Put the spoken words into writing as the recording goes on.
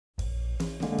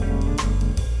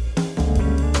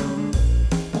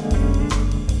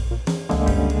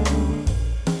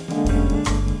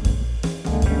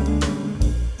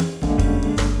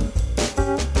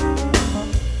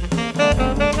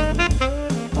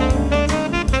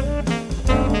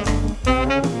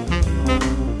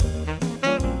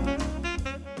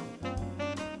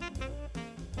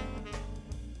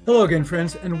Hello again,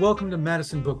 friends, and welcome to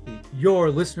Madison Book Beat, your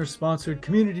listener-sponsored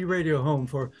community radio home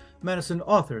for Madison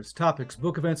authors, topics,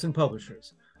 book events, and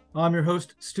publishers. I'm your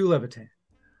host, Stu Levitan.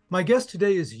 My guest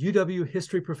today is UW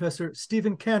history professor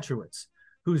Stephen Kantrowitz,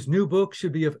 whose new book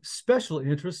should be of special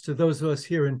interest to those of us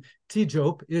here in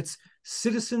TJOP. It's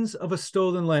Citizens of a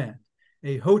Stolen Land,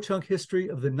 a Ho-Chunk history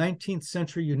of the 19th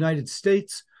century United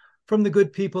States from the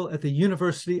good people at the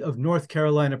University of North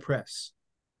Carolina Press.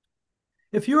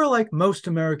 If you're like most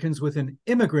Americans with an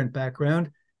immigrant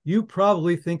background, you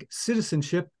probably think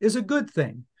citizenship is a good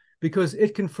thing because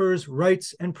it confers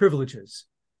rights and privileges.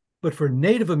 But for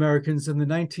Native Americans in the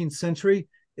 19th century,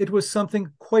 it was something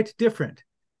quite different.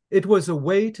 It was a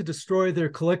way to destroy their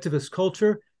collectivist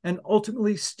culture and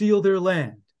ultimately steal their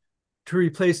land, to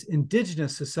replace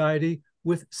indigenous society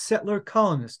with settler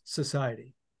colonist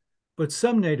society. But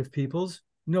some Native peoples,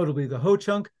 notably the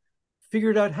Ho-Chunk,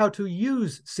 figured out how to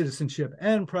use citizenship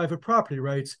and private property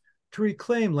rights to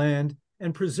reclaim land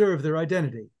and preserve their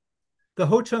identity. The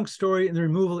Ho-Chunk story in the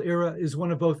removal era is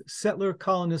one of both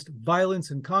settler-colonist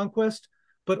violence and conquest,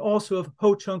 but also of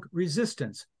Ho-Chunk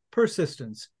resistance,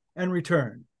 persistence, and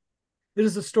return. It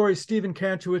is a story Stephen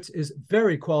Kantrowitz is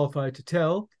very qualified to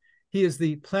tell. He is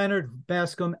the Plannard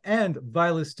Bascom and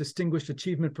Vilas Distinguished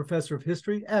Achievement Professor of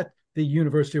History at the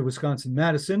University of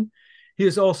Wisconsin-Madison. He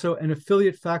is also an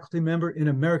affiliate faculty member in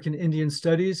American Indian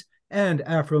Studies and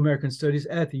Afro-American Studies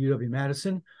at the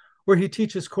UW-Madison, where he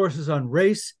teaches courses on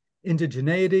race,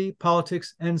 indigeneity,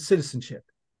 politics, and citizenship.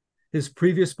 His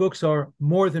previous books are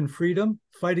More Than Freedom,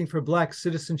 Fighting for Black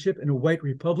Citizenship in a White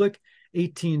Republic,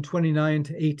 1829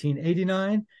 to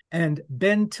 1889, and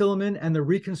Ben Tillman and the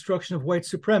Reconstruction of White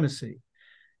Supremacy.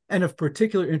 And of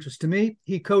particular interest to me,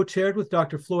 he co-chaired with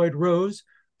Dr. Floyd Rose,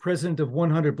 president of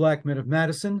 100 Black Men of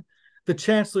Madison, the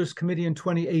Chancellor's Committee in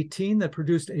 2018 that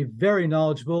produced a very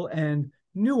knowledgeable and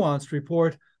nuanced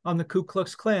report on the Ku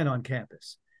Klux Klan on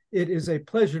campus. It is a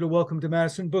pleasure to welcome to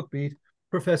Madison Book Beat,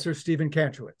 Professor Stephen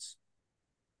Kantrowitz.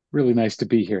 Really nice to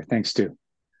be here. Thanks, Stu.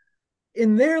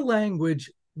 In their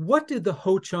language, what did the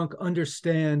Ho-Chunk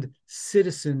understand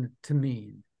citizen to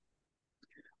mean?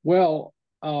 Well,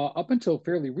 up until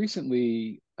fairly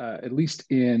recently, at least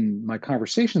in my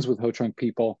conversations with Ho-Chunk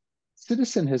people,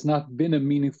 citizen has not been a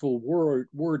meaningful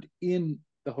word in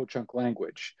the Ho-Chunk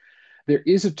language. There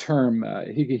is a term,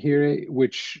 higehire,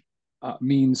 which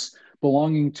means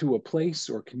belonging to a place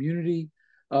or community,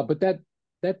 but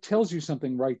that tells you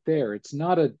something right there. It's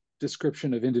not a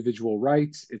description of individual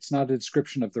rights. It's not a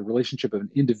description of the relationship of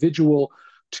an individual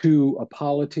to a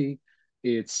polity.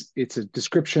 It's a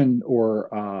description,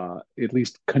 or at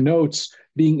least connotes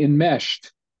being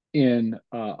enmeshed in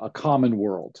a common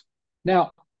world.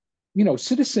 Now,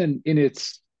 citizen in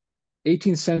its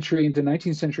 18th century into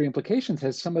 19th century implications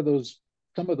has some of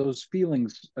those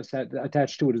feelings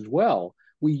attached to it as well.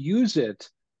 We use it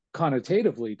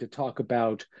connotatively to talk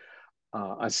about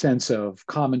a sense of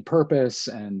common purpose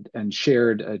and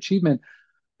shared achievement.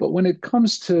 But when it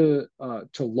comes to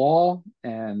law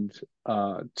and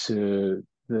to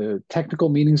the technical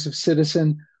meanings of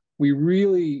citizen, we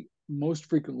really most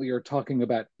frequently are talking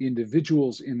about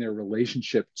individuals in their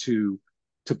relationship to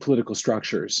political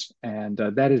structures, and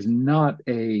that is not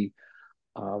a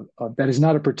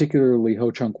particularly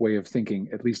Ho-Chunk way of thinking,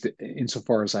 at least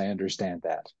insofar as I understand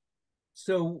that.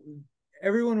 So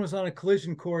everyone was on a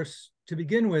collision course to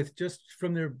begin with, just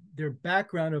from their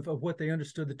background of what they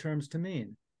understood the terms to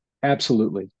mean.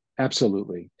 Absolutely.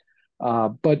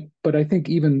 But I think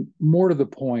even more to the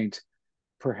point,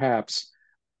 perhaps,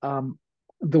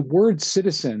 the word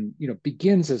citizen,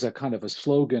 begins as a kind of a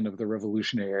slogan of the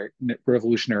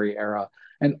revolutionary era,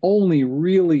 and only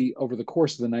really over the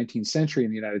course of the 19th century in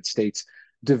the United States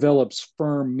develops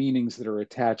firm meanings that are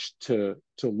attached to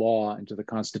law and to the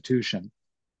Constitution.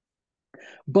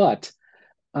 But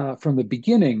from the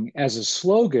beginning, as a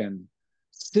slogan,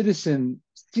 citizen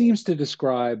seems to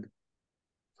describe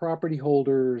property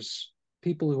holders,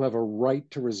 people who have a right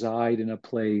to reside in a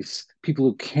place, people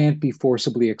who can't be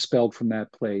forcibly expelled from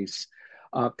that place,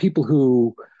 people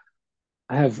who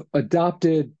have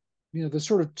adopted, the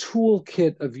sort of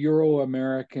toolkit of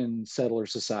Euro-American settler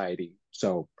society.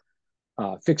 So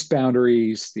fixed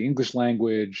boundaries, the English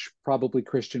language, probably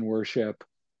Christian worship,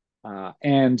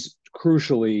 and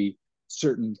crucially,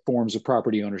 certain forms of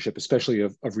property ownership, especially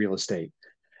of real estate.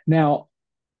 Now,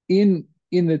 in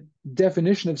the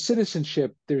definition of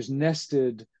citizenship, there's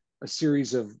nested a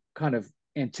series of kind of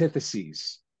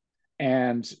antitheses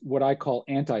and what I call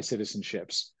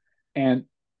anti-citizenships. And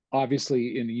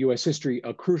obviously in US history,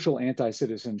 a crucial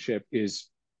anti-citizenship is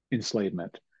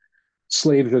enslavement.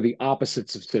 Slaves are the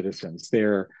opposites of citizens.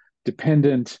 They're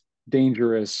dependent,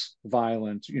 dangerous,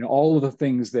 violent, all of the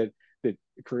things that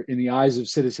in the eyes of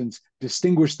citizens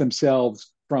distinguish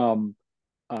themselves from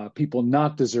people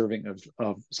not deserving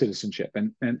of citizenship.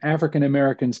 And African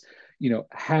Americans,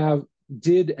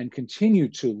 did and continue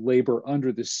to labor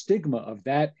under the stigma of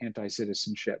that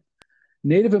anti-citizenship.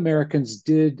 Native Americans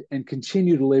did and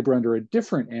continue to labor under a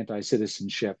different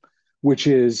anti-citizenship, which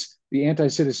is the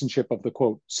anti-citizenship of the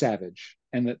quote savage.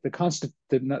 And that the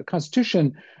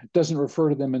Constitution doesn't refer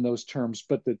to them in those terms,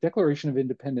 but the Declaration of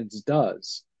Independence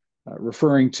does,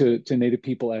 referring to Native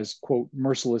people as quote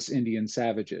merciless Indian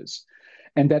savages.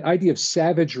 And that idea of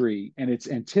savagery and its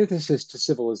antithesis to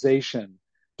civilization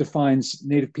defines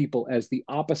Native people as the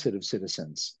opposite of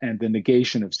citizens and the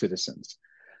negation of citizens.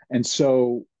 And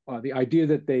so the idea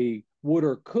that they would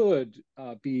or could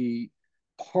be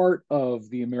part of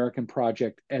the American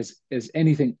project as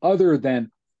anything other than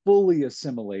fully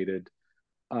assimilated,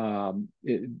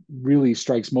 it really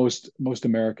strikes most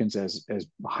Americans as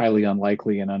highly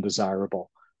unlikely and undesirable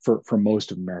for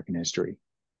most of American history.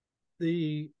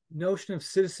 The notion of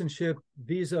citizenship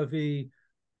vis-a-vis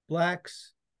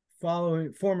blacks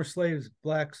former slaves,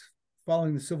 blacks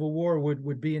following the Civil War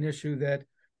would be an issue that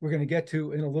we're going to get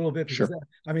to in a little bit, because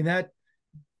sure.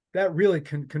 That really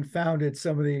confounded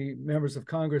some of the members of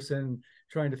Congress and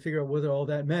trying to figure out what all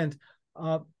that meant.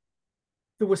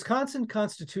 The Wisconsin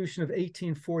Constitution of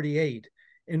 1848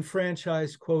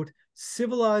 enfranchised, quote,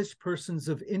 civilized persons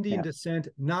of Indian descent,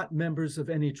 not members of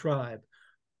any tribe.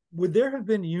 Would there have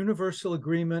been universal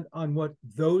agreement on what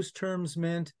those terms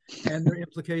meant and their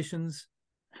implications?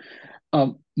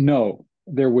 No,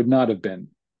 there would not have been,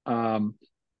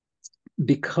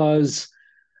 because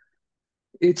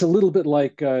it's a little bit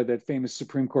like that famous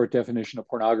Supreme Court definition of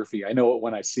pornography. I know it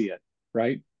when I see it,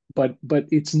 right? But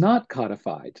it's not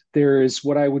codified. There is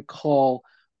what I would call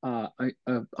a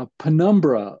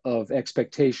penumbra of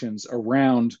expectations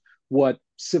around what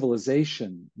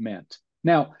civilization meant.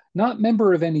 Now, not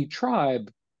member of any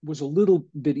tribe was a little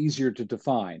bit easier to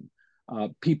define.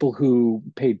 People who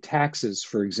paid taxes,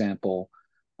 for example,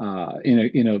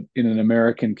 in an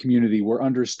American community were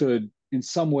understood in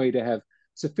some way to have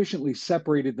sufficiently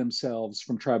separated themselves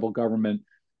from tribal government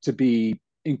to be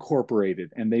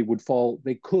incorporated, and they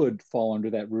could fall under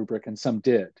that rubric, and some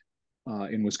did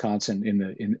in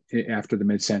Wisconsin after the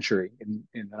mid-century in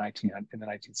the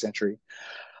 19th century.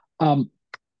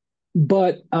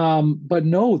 But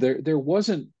no, there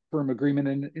wasn't firm agreement,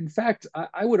 and in fact,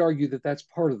 I would argue that that's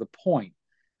part of the point,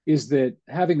 is that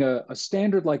having a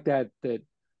standard like that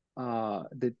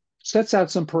sets out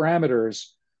some parameters,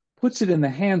 puts it in the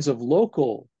hands of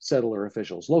local settler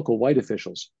officials, local white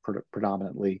officials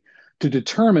predominantly, to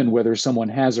determine whether someone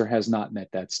has or has not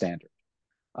met that standard.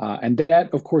 And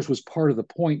that, of course, was part of the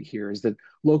point here, is that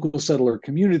local settler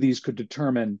communities could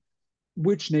determine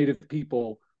which Native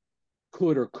people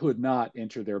could or could not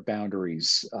enter their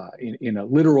boundaries in a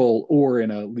literal or in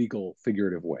a legal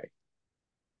figurative way.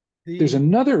 There's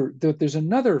another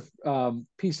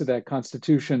piece of that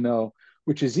Constitution, though,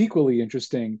 which is equally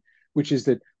interesting, which is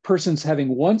that persons having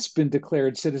once been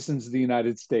declared citizens of the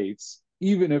United States,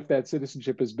 even if that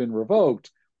citizenship has been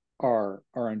revoked, are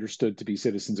understood to be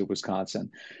citizens of Wisconsin.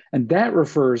 And that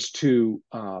refers to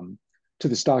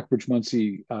the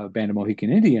Stockbridge-Munsee Band of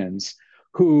Mohican Indians,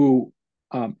 who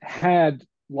had,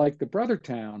 like the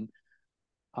Brothertown,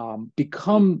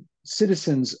 become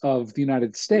citizens of the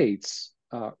United States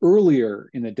earlier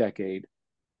in the decade,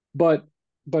 but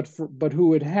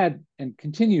who had and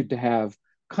continued to have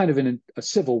kind of a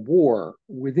civil war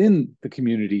within the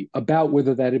community about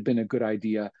whether that had been a good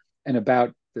idea, and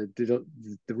about the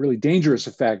really dangerous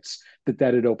effects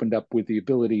that had opened up with the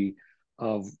ability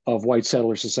of white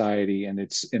settler society and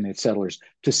its settlers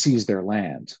to seize their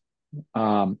land.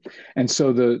 And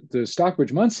so the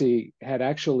Stockbridge-Munsee had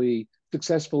actually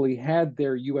successfully had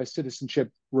their U.S. citizenship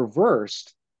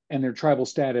reversed and their tribal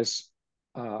status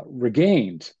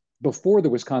regained before the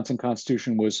Wisconsin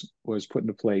Constitution was put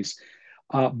into place.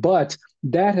 But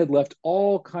that had left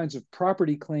all kinds of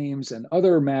property claims and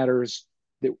other matters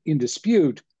that in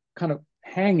dispute kind of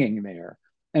hanging there.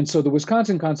 And so the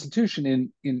Wisconsin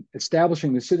Constitution, in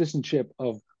establishing the citizenship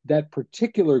of that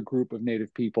particular group of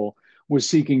Native people, was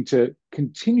seeking to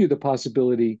continue the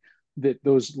possibility that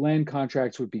those land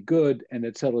contracts would be good and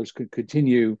that settlers could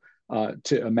continue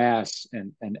to amass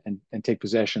and take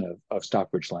possession of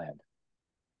Stockbridge land.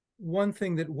 One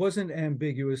thing that wasn't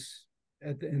ambiguous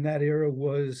in that era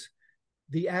was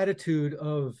the attitude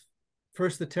of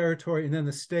first the territory and then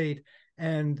the state,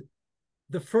 and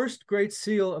the first Great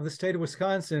Seal of the state of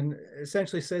Wisconsin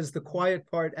essentially says the quiet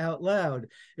part out loud.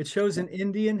 It shows an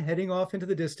Indian heading off into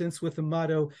the distance with the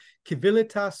motto,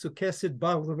 Civilita successit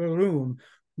barbarum,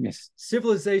 Yes.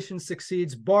 civilization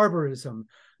succeeds barbarism.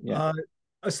 Yeah.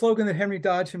 A slogan that Henry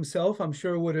Dodge himself, I'm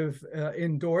sure, would have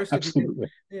endorsed if he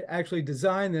Absolutely. could actually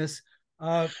design this.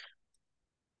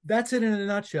 That's it in a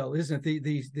nutshell, isn't it?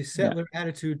 The Yeah. settler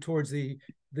attitude towards the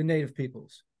native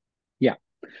peoples. Yeah.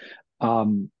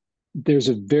 There's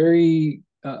a very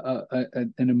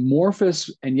an amorphous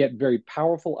and yet very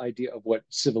powerful idea of what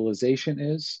civilization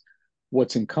is,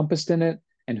 what's encompassed in it,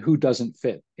 and who doesn't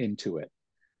fit into it.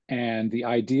 And the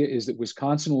idea is that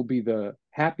Wisconsin will be the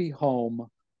happy home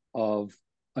of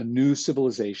a new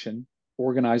civilization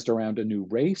organized around a new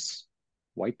race,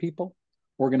 white people,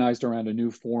 organized around a new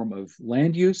form of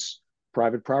land use,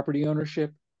 private property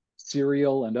ownership,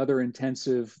 cereal and other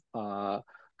intensive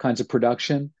kinds of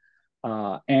production,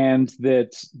 and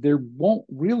that there won't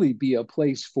really be a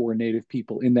place for Native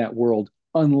people in that world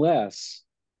unless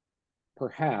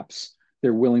perhaps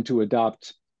they're willing to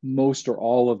adopt most or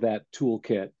all of that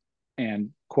toolkit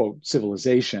and quote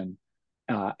civilization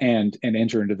and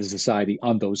enter into the society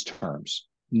on those terms,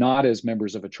 not as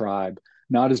members of a tribe,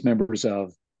 not as members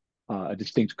of a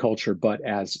distinct culture, but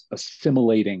as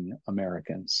assimilating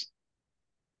Americans.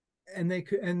 And they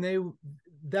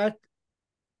that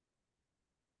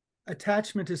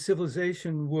attachment to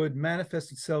civilization would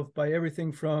manifest itself by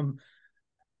everything from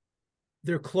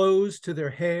their clothes to their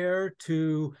hair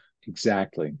to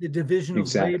exactly the division of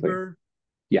exactly labor.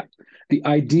 Yeah, the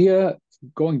idea,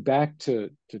 going back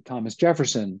to Thomas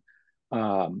Jefferson,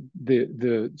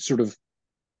 the sort of,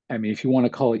 I mean, if you want to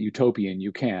call it utopian,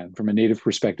 you can. From a native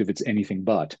perspective, it's anything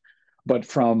but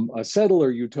from a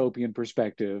settler utopian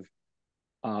perspective,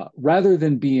 rather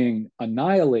than being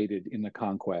annihilated in the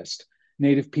conquest,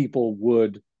 Native people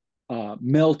would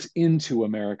melt into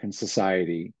American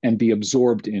society and be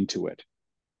absorbed into it.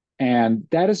 And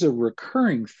that is a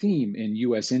recurring theme in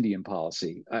U.S. Indian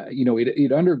policy.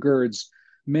 It undergirds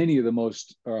many of the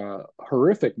most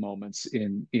horrific moments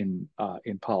in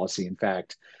policy. In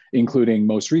fact, including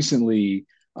most recently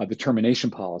the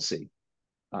termination policy,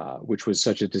 which was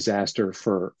such a disaster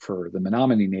for the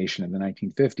Menominee Nation in the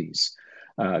 1950s.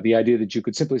 The idea that you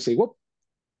could simply say, "Whoop,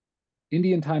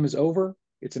 Indian time is over.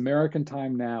 It's American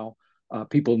time now.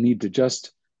 People need to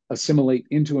just assimilate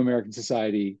into American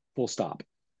society, full stop."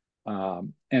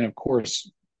 And of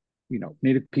course,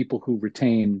 Native people who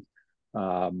retain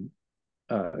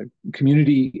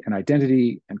community and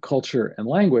identity and culture and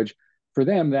language, for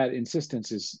them, that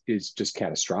insistence is just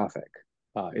catastrophic.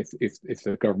 If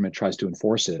the government tries to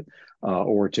enforce it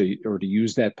or to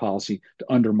use that policy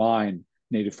to undermine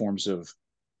Native forms of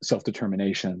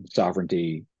self-determination,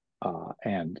 sovereignty,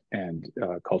 and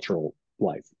cultural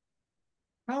life.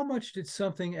 How much did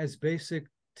something as basic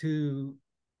to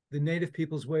the Native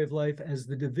people's way of life as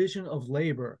the division of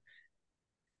labor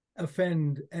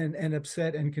offend and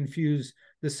upset and confuse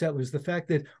the settlers? The fact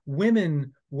that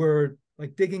women were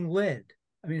like digging lead.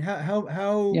 I mean,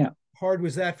 how Yeah. hard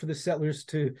was that for the settlers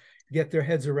to get their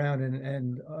heads around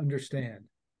and understand?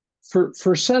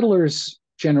 For settlers,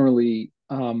 generally,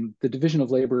 the division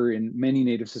of labor in many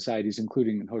Native societies,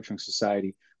 including in Ho-Chunk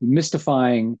society,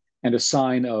 mystifying and a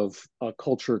sign of a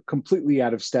culture completely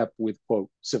out of step with, quote,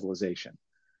 civilization.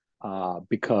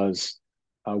 Because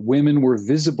women were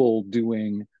visible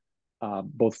doing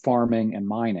both farming and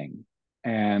mining.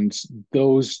 And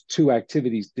those two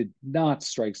activities did not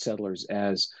strike settlers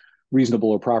as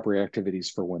reasonable or proper activities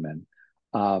for women.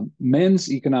 Men's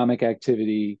economic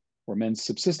activity or men's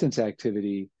subsistence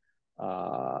activity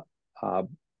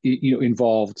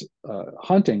involved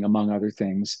hunting, among other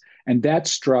things. And that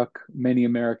struck many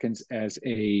Americans as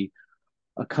a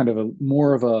kind of a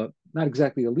more of a, not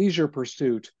exactly a leisure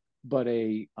pursuit, but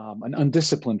an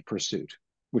undisciplined pursuit,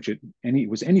 which it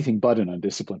was anything but an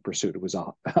undisciplined pursuit. It was a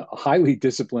highly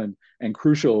disciplined and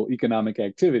crucial economic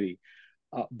activity.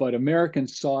 But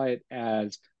Americans saw it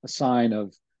as a sign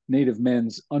of Native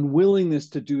men's unwillingness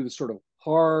to do the sort of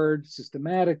hard,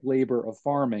 systematic labor of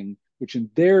farming, which in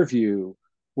their view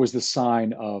was the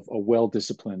sign of a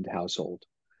well-disciplined household.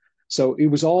 So it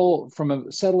was all, from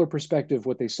a settler perspective,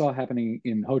 what they saw happening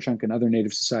in Ho-Chunk and other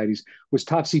Native societies was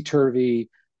topsy-turvy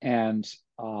and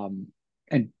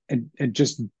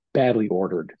just badly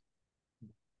ordered.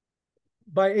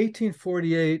 By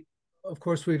 1848, of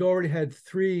course, we'd already had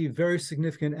three very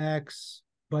significant acts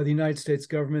by the United States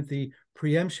government: the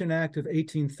Preemption Act of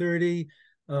 1830,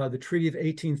 the Treaty of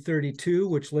 1832,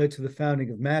 which led to the founding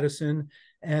of Madison,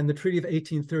 and the Treaty of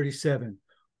 1837.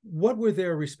 What were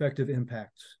their respective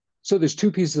impacts? So there's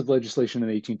two pieces of legislation in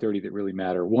 1830 that really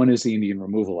matter. One is the Indian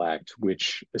Removal Act,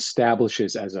 which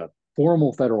establishes as a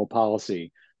formal federal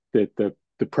policy that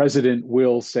the president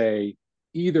will say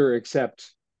either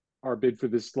accept our bid for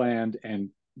this land and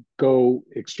go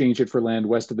exchange it for land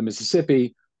west of the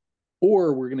Mississippi,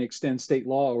 or we're going to extend state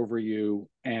law over you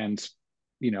and,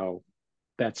 you know,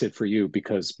 that's it for you,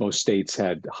 because most states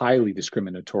had highly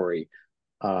discriminatory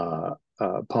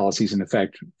policies in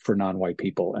effect for non-white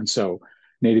people. And so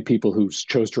Native people who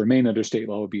chose to remain under state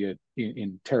law would be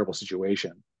in terrible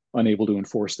situation, unable to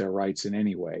enforce their rights in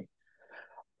any way.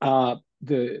 Uh,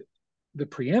 the the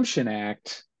Preemption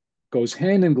Act goes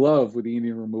hand in glove with the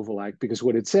Indian Removal Act, because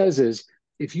what it says is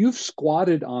if you've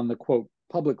squatted on the quote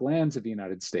public lands of the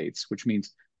United States, which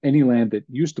means any land that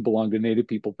used to belong to Native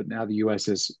people, but now the U.S.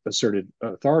 has asserted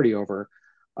authority over,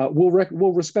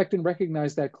 we'll respect and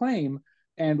recognize that claim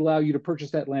and allow you to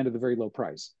purchase that land at a very low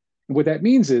price. And what that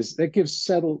means is that gives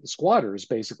settled squatters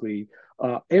basically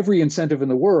every incentive in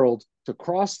the world to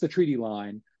cross the treaty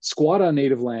line, squat on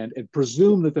native land, and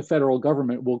presume that the federal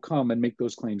government will come and make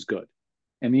those claims good.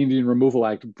 And the Indian Removal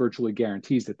Act virtually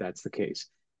guarantees that that's the case.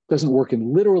 It doesn't work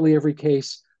in literally every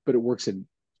case, but it works in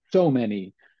so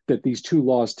many that these two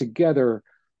laws together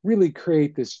really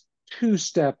create this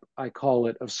two-step, I call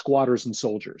it, of squatters and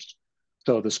soldiers.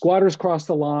 So the squatters cross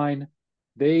the line,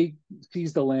 they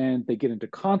seize the land, they get into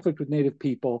conflict with Native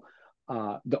people.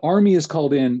 The army is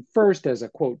called in first as a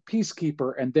quote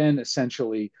peacekeeper, and then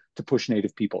essentially to push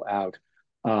Native people out.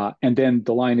 And then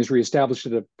the line is reestablished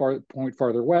at a point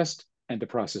farther west, and the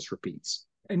process repeats.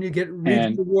 And you get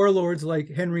regional warlords like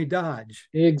Henry Dodge.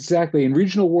 Exactly. And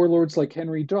regional warlords like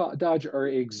Henry Dodge are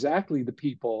exactly the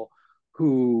people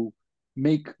who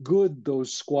make good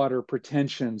those squatter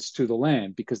pretensions to the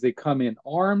land, because they come in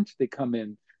armed, they come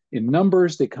in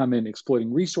numbers, they come in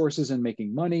exploiting resources and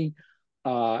making money.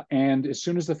 And as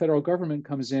soon as the federal government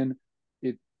comes in,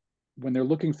 when they're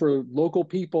looking for local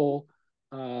people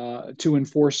to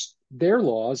enforce their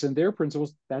laws and their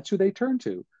principles, that's who they turn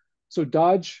to. So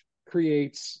Dodge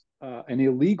creates an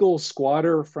illegal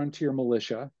squatter frontier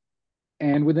militia,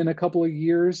 and within a couple of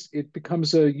years, it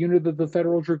becomes a unit of the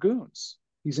federal dragoons.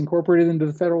 He's incorporated into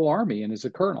the federal army and is a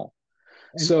colonel.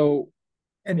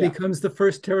 And becomes the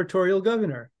first territorial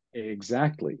governor.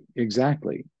 Exactly.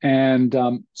 And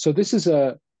so this is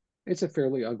it's a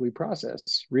fairly ugly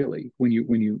process, really, when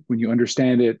you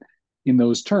understand it in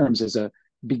those terms, as a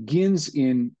begins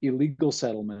in illegal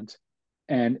settlement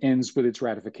and ends with its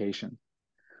ratification.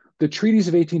 The treaties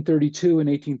of 1832 and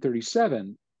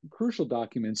 1837, crucial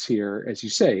documents here, as you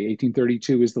say.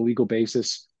 1832 is the legal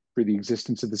basis for the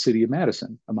existence of the city of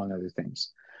Madison, among other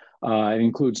things. It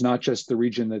includes not just the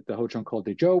region that the Ho-Chunk called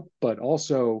Dejo, but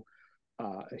also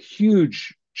a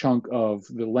huge chunk of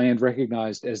the land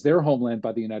recognized as their homeland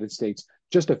by the United States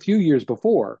just a few years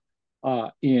before,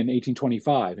 in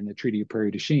 1825, in the Treaty of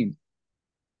Prairie du Chien.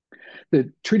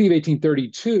 The Treaty of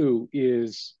 1832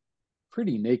 is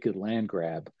pretty naked land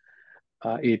grab.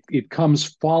 It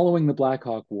comes following the Black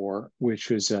Hawk War,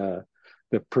 which was the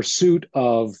pursuit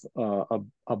of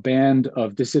a band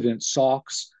of dissident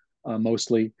Sauk's,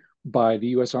 mostly, by the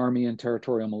U.S. Army and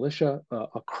territorial militia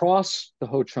across the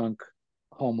Ho-Chunk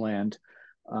homeland,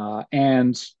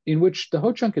 and in which the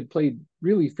Ho-Chunk had played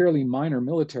really fairly minor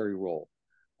military role.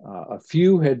 A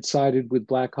few had sided with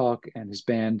Black Hawk and his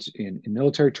band in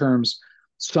military terms.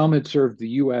 Some had served the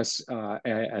U.S.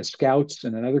 As scouts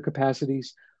and in other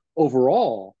capacities.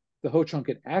 Overall, the Ho-Chunk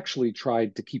had actually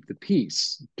tried to keep the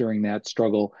peace during that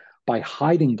struggle by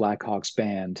hiding Black Hawk's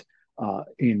band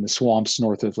in the swamps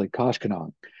north of Lake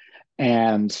Koshkonong.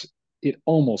 And it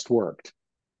almost worked.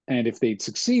 And if they'd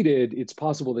succeeded, it's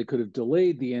possible they could have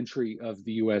delayed the entry of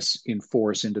the U.S. in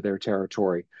force into their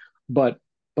territory. But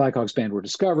Black Hawk's band were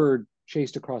discovered,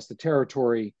 chased across the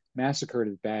territory, massacred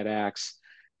with bad axe.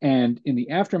 And in the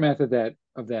aftermath of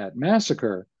that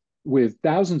massacre, with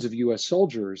thousands of U.S.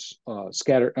 soldiers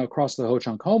scattered across the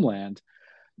Ho-Chunk homeland,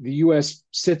 the U.S.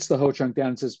 sits the Ho-Chunk down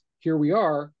and says, here we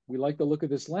are, we like the look of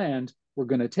this land, we're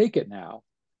going to take it now.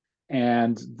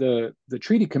 And the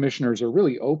treaty commissioners are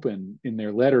really open in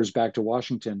their letters back to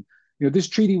Washington. You know, this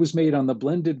treaty was made on the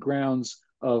blended grounds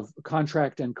of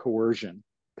contract and coercion,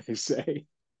 they say.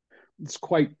 It's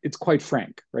quite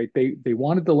frank, right? They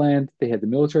wanted the land, they had the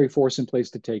military force in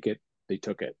place to take it, they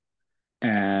took it.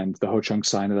 And the Ho-Chunk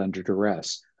signed it under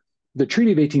duress. The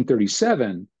Treaty of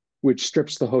 1837, which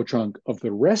strips the Ho-Chunk of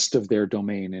the rest of their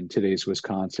domain in today's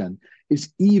Wisconsin,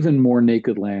 is even more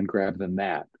naked land grab than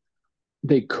that.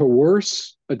 They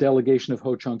coerce a delegation of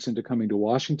Ho-Chunks into coming to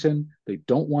Washington. They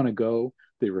don't want to go.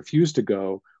 They refuse to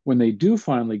go. When they do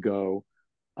finally go,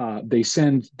 they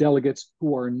send delegates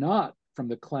who are not from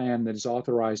the clan that is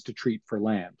authorized to treat for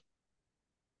land,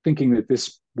 thinking that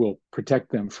this will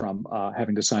protect them from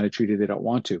having to sign a treaty they don't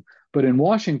want to. But in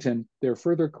Washington, they're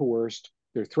further coerced,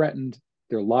 they're threatened,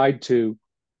 they're lied to.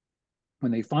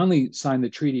 When they finally sign the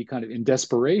treaty, kind of in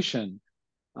desperation,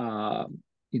 uh,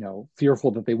 fearful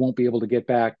that they won't be able to get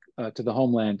back to the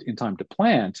homeland in time to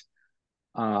plant,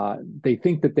 they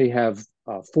think that they have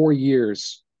 4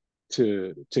 years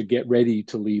to get ready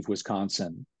to leave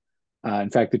Wisconsin.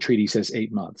 In fact, the treaty says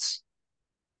 8 months.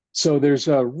 So there's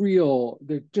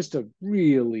just a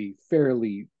really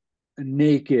fairly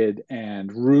naked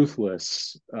and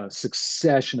ruthless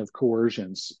succession of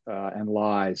coercions and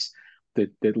lies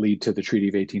that lead to the Treaty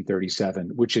of 1837,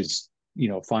 which is,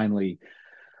 finally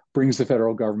brings the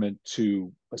federal government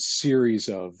to a series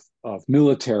of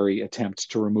military attempts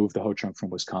to remove the Ho-Chunk from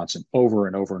Wisconsin over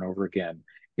and over and over again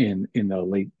in the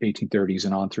late 1830s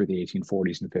and on through the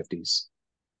 1840s and 50s.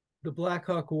 The Black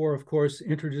Hawk War, of course,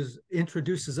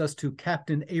 introduces us to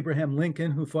Captain Abraham Lincoln,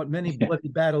 who fought many bloody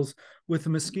battles with the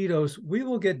mosquitoes. We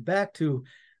will get back to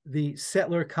the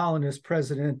settler colonist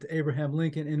president, Abraham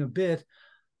Lincoln, in a bit.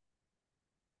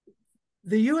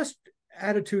 The U.S.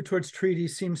 attitude towards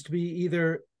treaties seems to be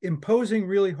either imposing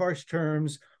really harsh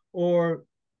terms or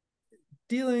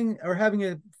dealing or having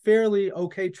a fairly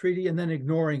okay treaty and then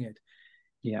ignoring it.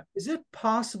 Yeah. Is it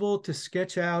possible to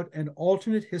sketch out an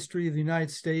alternate history of the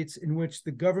United States in which the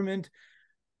government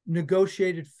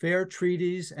negotiated fair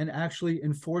treaties and actually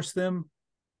enforced them?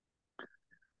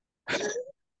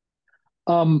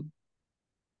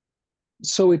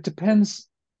 So it depends.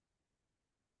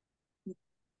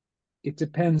 It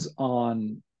depends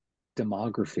on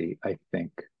demography, I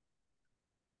think.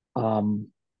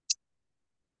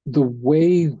 The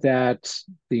way that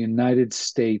the United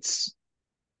States,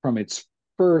 from its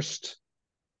first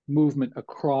movement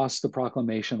across the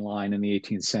proclamation line in the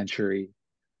 18th century,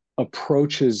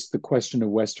 approaches the question of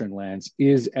Western lands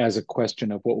is as a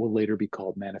question of what will later be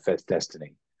called manifest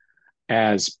destiny,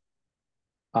 as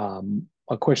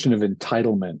a question of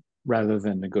entitlement rather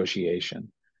than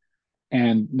negotiation.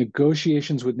 And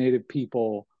negotiations with Native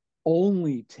people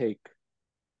only take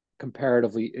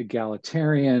comparatively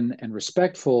egalitarian and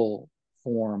respectful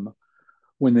form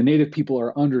when the Native people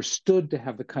are understood to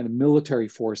have the kind of military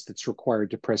force that's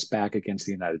required to press back against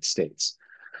the United States.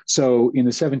 So in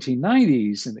the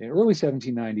 1790s, in the early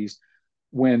 1790s,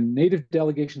 when Native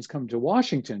delegations come to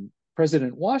Washington,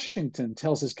 President Washington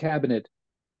tells his cabinet,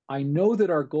 I know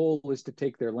that our goal is to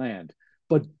take their land,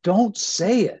 but don't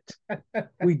say it.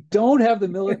 We don't have the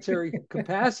military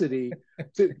capacity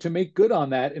to make good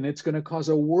on that, and it's going to cause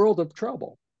a world of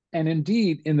trouble. And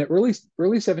indeed, in the early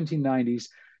 1790s,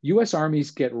 U.S.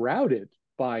 armies get routed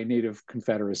by Native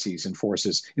confederacies and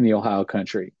forces in the Ohio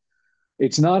country.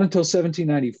 It's not until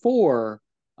 1794,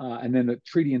 and then the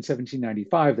treaty in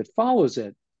 1795 that follows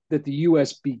it, that the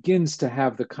U.S. begins to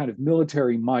have the kind of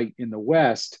military might in the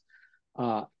West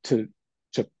to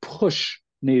push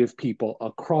Native people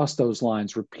across those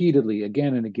lines repeatedly,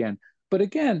 again and again. But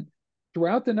again,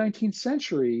 throughout the 19th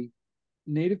century,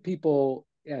 Native people,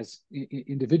 as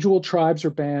individual tribes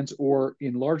or bands or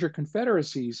in larger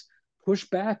confederacies, push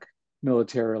back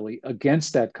militarily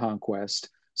against that conquest,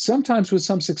 sometimes with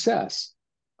some success.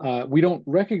 We don't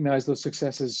recognize those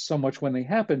successes so much when they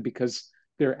happen because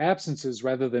they're absences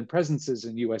rather than presences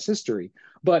in U.S. history.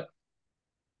 But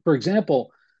for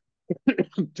example,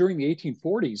 during the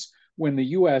 1840s, when the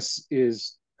U.S.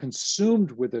 is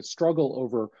consumed with a struggle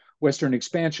over Western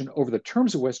expansion, over the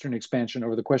terms of Western expansion,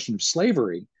 over the question of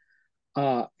slavery,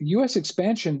 U.S.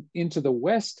 expansion into the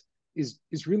West is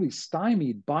really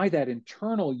stymied by that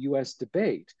internal U.S.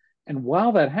 debate. And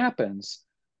while that happens,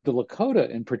 the Lakota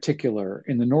in particular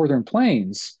in the Northern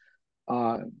Plains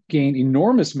gain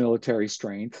enormous military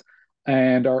strength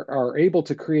and are able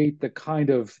to create the kind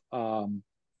of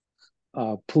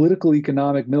political,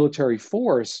 economic, military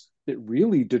force that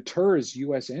really deters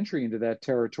U.S. entry into that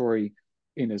territory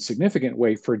in a significant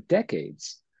way for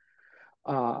decades.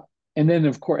 And then,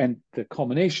 of course, and the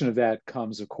culmination of that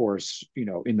comes, of course,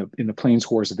 in the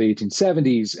Plains Wars of the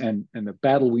 1870s and the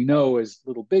battle we know as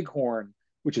Little Bighorn,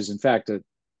 which is in fact a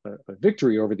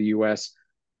victory over the U.S.,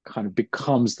 kind of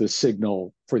becomes the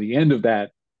signal for the end of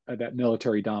that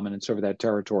military dominance over that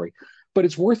territory. But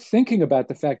it's worth thinking about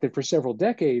the fact that for several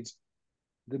decades,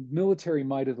 the military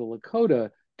might of the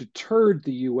Lakota deterred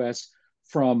the U.S.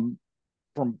 from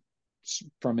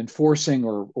enforcing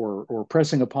or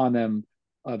pressing upon them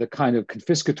the kind of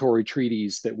confiscatory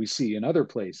treaties that we see in other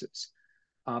places.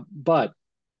 But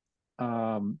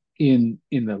in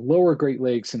the lower Great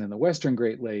Lakes and in the Western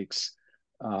Great Lakes,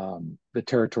 the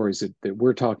territories that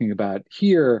we're talking about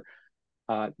here,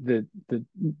 the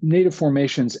native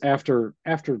formations after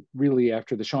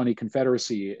the Shawnee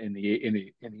Confederacy in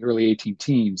the early 18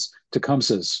 teens,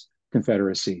 Tecumseh's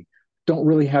Confederacy, don't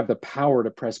really have the power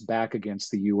to press back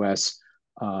against the U.S.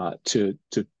 To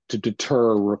deter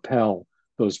or repel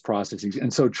those processes,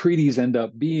 and so treaties end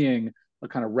up being a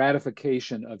kind of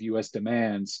ratification of U.S.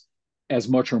 demands as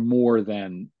much or more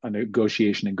than a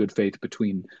negotiation in good faith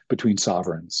between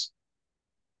sovereigns.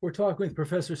 We're talking with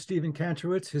Professor Stephen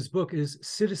Kantrowitz. His book is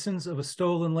Citizens of a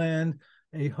Stolen Land,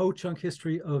 a Ho-Chunk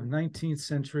History of 19th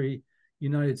Century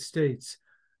United States.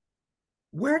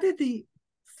 Where did the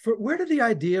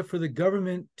idea for the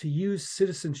government to use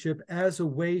citizenship as a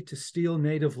way to steal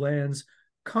native lands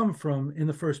come from in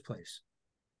the first place?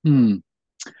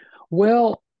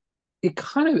 Well,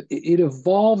 it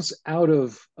evolves out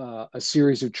of a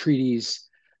series of treaties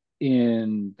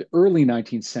in the early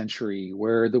 19th century,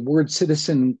 where the word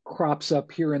citizen crops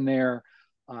up here and there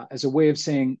as a way of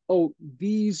saying, oh,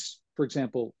 these, for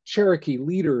example, Cherokee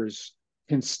leaders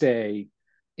can stay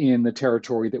in the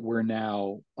territory that we're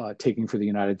now taking for the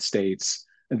United States,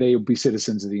 and they will be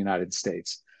citizens of the United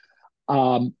States.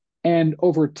 And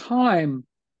over time,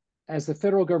 as the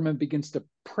federal government begins to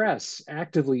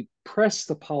actively press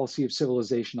the policy of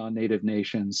civilization on native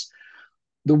nations,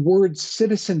 the word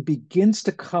citizen begins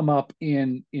to come up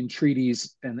in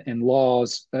treaties and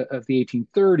laws of the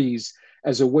 1830s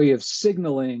as a way of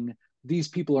signaling these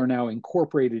people are now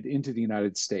incorporated into the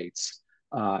United States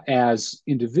as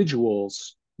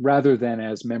individuals rather than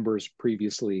as members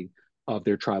previously of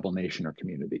their tribal nation or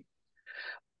community.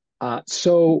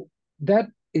 So that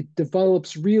it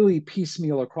develops really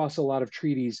piecemeal across a lot of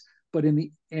treaties, but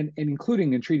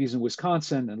including in treaties in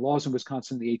Wisconsin and laws in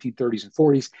Wisconsin in the 1830s and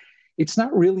 40s. It's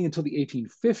not really until the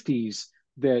 1850s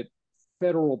that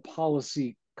federal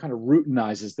policy kind of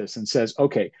routinizes this and says,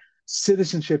 okay,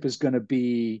 citizenship is going to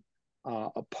be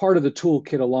a part of the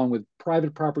toolkit along with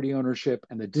private property ownership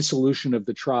and the dissolution of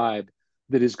the tribe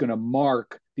that is going to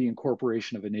mark the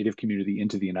incorporation of a native community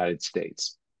into the United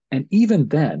States. And even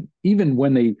then, even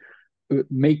when they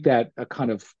make that a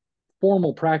kind of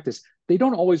formal practice, they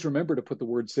don't always remember to put the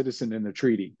word citizen in the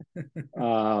treaty.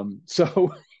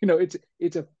 So,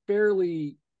 it's a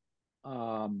fairly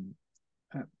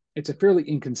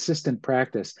inconsistent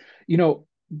practice,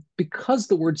 because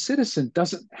the word citizen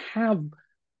doesn't have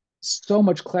so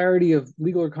much clarity of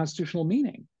legal or constitutional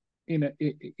meaning in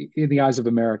the eyes of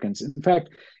Americans. In fact,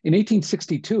 in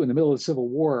 1862, in the middle of the Civil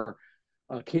War,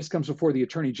 a case comes before the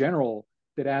Attorney General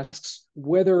that asks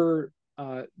whether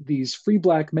these free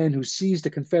black men who seized a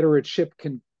Confederate ship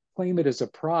can claim it as a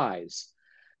prize.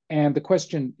 And the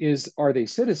question is, are they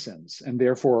citizens? And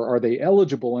therefore, are they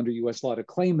eligible under US law to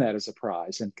claim that as a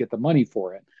prize and get the money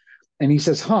for it? And he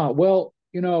says, well,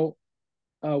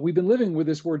 we've been living with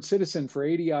this word citizen for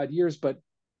 80 odd years, but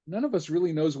none of us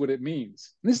really knows what it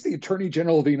means. And this is the Attorney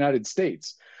General of the United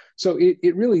States. So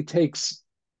it really takes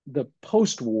the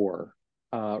post-war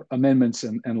amendments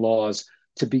and laws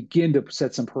to begin to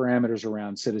set some parameters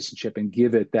around citizenship and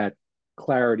give it that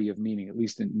clarity of meaning, at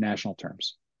least in national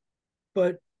terms.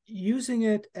 But using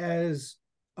it as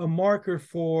a marker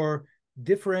for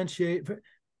differentiate,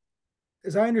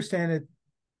 as I understand it,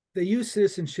 they use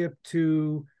citizenship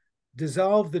to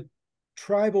dissolve the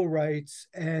tribal rights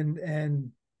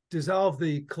and dissolve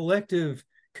the collective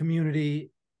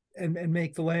community and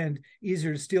make the land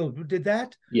easier to steal. Did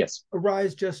that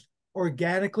arise just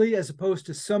organically as opposed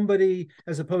to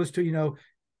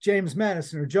James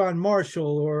Madison or John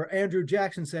Marshall or Andrew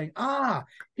Jackson saying,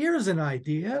 here's an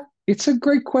idea? It's a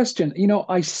great question.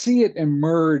 I see it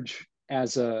emerge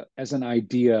as an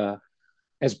idea,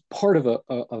 as part of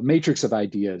a matrix of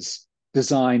ideas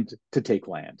designed to take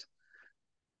land.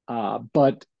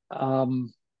 But I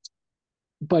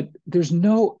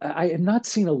have not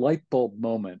seen a light bulb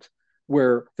moment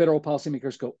where federal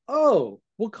policymakers go, oh,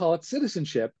 we'll call it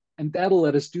citizenship, and that'll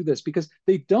let us do this, because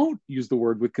they don't use the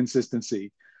word with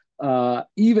consistency,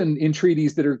 even in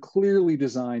treaties that are clearly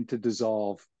designed to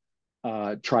dissolve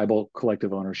tribal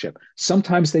collective ownership.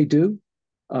 Sometimes they do.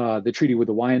 The treaty with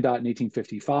the Wyandotte in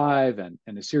 1855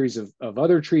 and a series of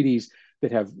other treaties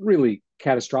that have really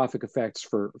catastrophic effects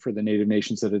for the native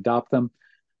nations that adopt them.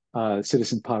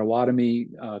 Citizen Potawatomi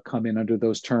come in under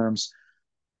those terms.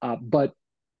 But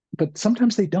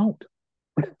sometimes they don't.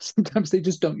 Sometimes they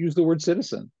just don't use the word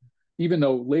citizen, even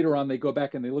though later on they go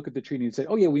back and they look at the treaty and say,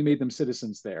 oh yeah, we made them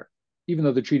citizens there, even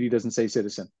though the treaty doesn't say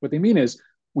citizen. What they mean is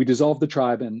we dissolved the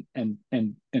tribe and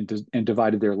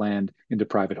divided their land into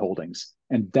private holdings.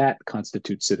 And that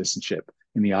constitutes citizenship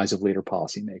in the eyes of later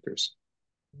policymakers.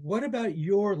 What about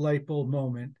your light bulb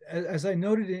moment? As I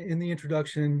noted in the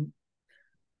introduction,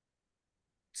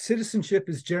 citizenship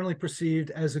is generally perceived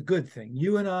as a good thing.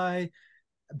 You and I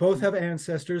both have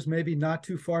ancestors, maybe not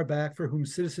too far back, for whom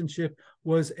citizenship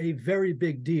was a very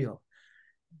big deal.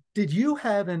 Did you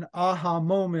have an aha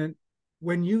moment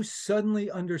when you suddenly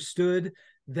understood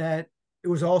that it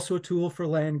was also a tool for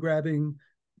land grabbing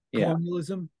Yeah.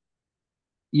 colonialism?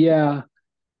 Yeah.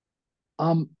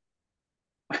 Um,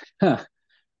 huh.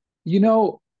 You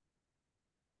know,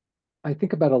 I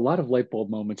think about a lot of light bulb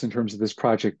moments in terms of this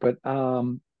project, but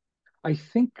I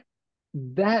think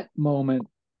that moment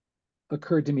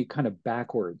occurred to me kind of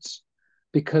backwards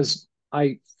because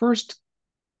I first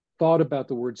thought about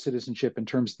the word citizenship in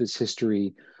terms of this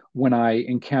history when I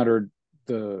encountered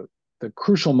the the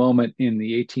crucial moment in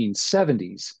the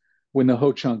 1870s when the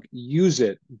Ho-Chunk use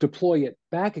it, deploy it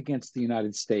back against the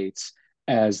United States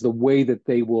as the way that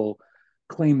they will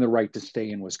claim the right to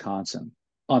stay in Wisconsin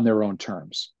on their own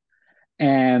terms.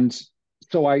 And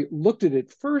so I looked at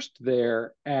it first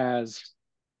there as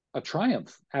a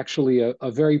triumph, actually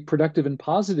a very productive and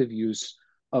positive use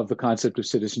of the concept of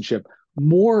citizenship,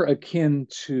 more akin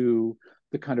to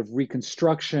the kind of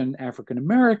Reconstruction African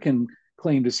American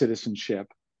claim to citizenship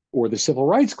or the civil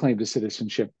rights claim to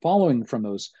citizenship following from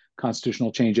those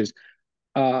constitutional changes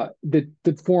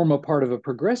that form a part of a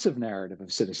progressive narrative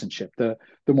of citizenship, the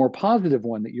more positive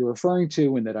one that you're referring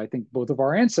to, and that I think both of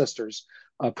our ancestors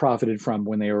profited from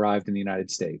when they arrived in the United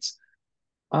States.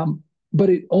 Um, but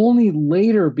it only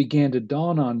later began to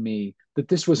dawn on me that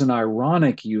this was an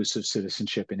ironic use of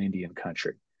citizenship in Indian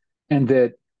country, and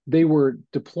that they were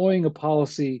deploying a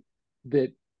policy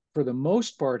that, for the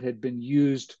most part, had been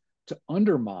used to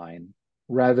undermine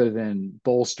rather than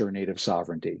bolster native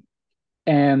sovereignty.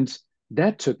 And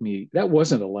that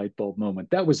wasn't a light bulb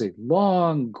moment. That was a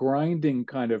long, grinding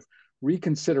kind of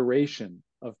reconsideration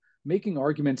of making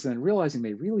arguments and then realizing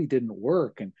they really didn't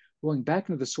work and going back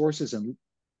into the sources and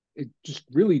just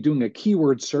really doing a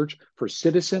keyword search for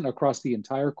citizen across the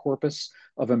entire corpus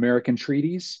of American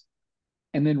treaties,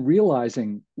 and then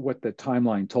realizing what the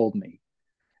timeline told me.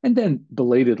 And then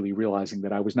belatedly realizing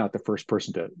that I was not the first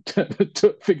person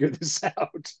to figure this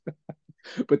out.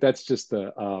 But that's just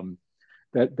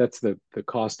that's the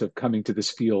cost of coming to this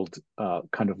field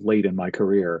kind of late in my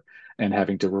career and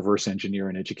having to reverse engineer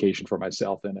an education for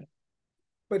myself in it.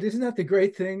 But isn't that the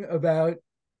great thing about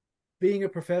being a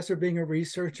professor, being a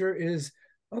researcher is,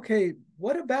 okay,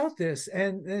 what about this?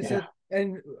 Yeah,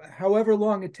 And however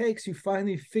long it takes, you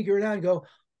finally figure it out and go,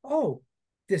 oh,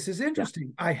 this is yeah,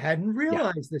 interesting. I hadn't yeah.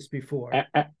 realized this before. A-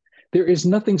 a- there is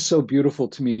nothing so beautiful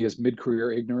to me as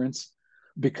mid-career ignorance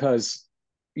because,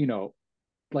 you know,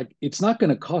 like it's not going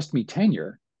to cost me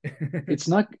tenure. It's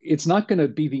not going to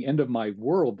be the end of my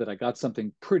world that I got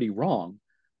something pretty wrong.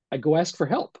 I go ask for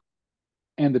help.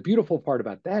 And the beautiful part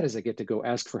about that is I get to go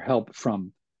ask for help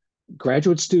from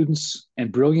graduate students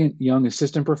and brilliant young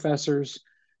assistant professors,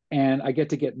 and I get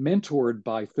mentored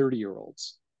by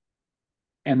 30-year-olds,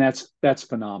 and that's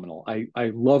phenomenal.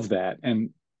 I love that,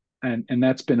 and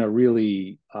that's been a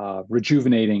really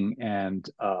rejuvenating and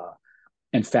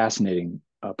fascinating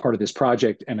part of this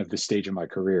project and of this stage of my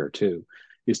career too,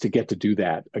 is to get to do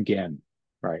that again,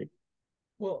 right?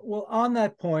 Well, on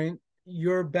that point,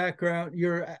 your background,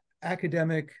 your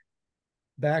academic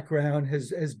background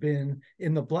has been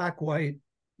in the black white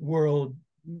world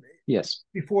Yes.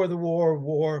 before the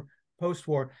war, post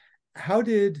war. How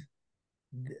did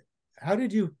how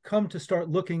did you come to start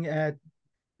looking at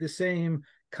the same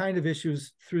kind of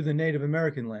issues through the Native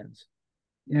American lens?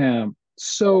 Yeah.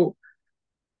 So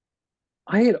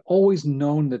I had always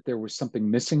known that there was something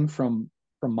missing from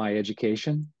my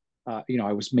education.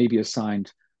 I was maybe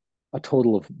assigned a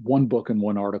total of one book and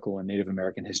one article in Native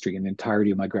American history in the entirety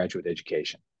of my graduate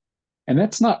education. And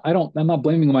that's not, I'm not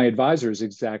blaming my advisors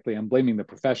exactly. I'm blaming the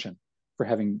profession for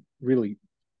having really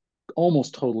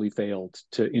almost totally failed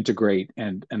to integrate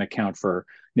and account for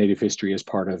Native history as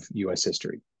part of US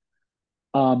history.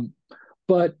 Um,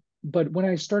 but but when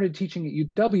I started teaching at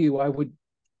UW, I would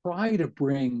try to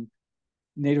bring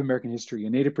Native American history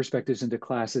and Native perspectives into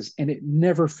classes, and it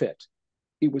never fit.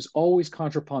 It was always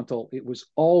contrapuntal. It was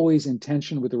always in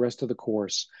tension with the rest of the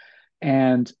course,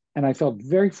 and I felt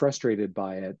very frustrated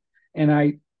by it. And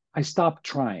I stopped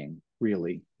trying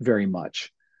really very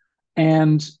much.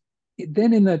 And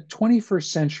then in the 21st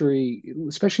century,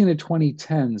 especially in the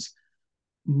 2010s,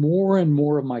 more and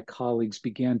more of my colleagues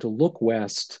began to look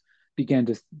west,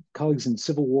 colleagues in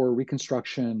Civil War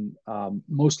Reconstruction,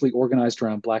 mostly organized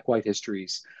around Black white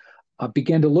histories,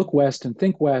 began to look west and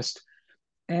think west.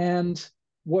 And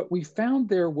what we found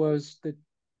there was that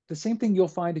the same thing you'll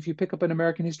find if you pick up an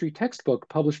American history textbook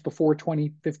published before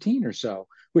 2015 or so,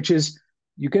 which is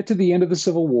you get to the end of the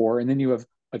Civil War, and then you have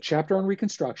a chapter on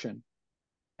Reconstruction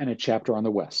and a chapter on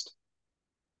the West.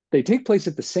 They take place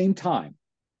at the same time,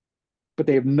 but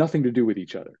they have nothing to do with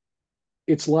each other.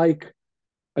 It's like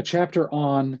a chapter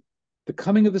on the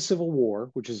coming of the Civil War,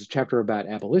 which is a chapter about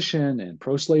abolition and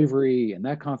pro-slavery and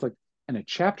that conflict, and a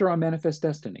chapter on Manifest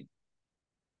Destiny.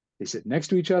 They sit next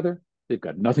to each other. They've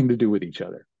got nothing to do with each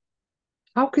other.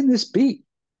 How can this be?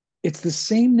 It's the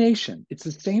same nation. It's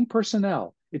the same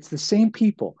personnel. It's the same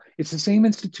people. It's the same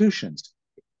institutions.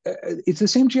 It's the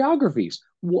same geographies.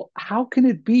 Well, how can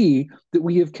it be that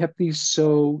we have kept these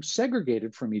so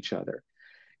segregated from each other?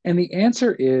 And the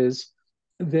answer is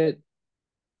that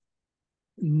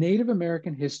Native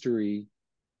American history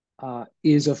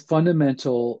is a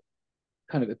fundamental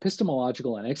kind of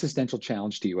epistemological and existential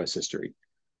challenge to US history.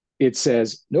 It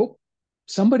says, nope,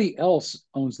 somebody else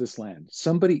owns this land.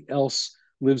 Somebody else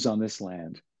lives on this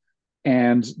land.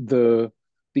 And the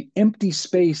empty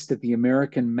space that the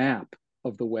American map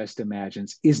of the West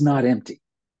imagines is not empty.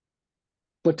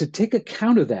 But to take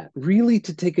account of that, really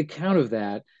to take account of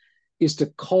that, is to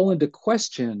call into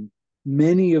question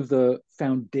many of the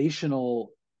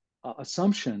foundational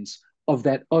assumptions of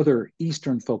that other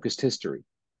Eastern focused history.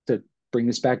 To bring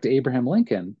this back to Abraham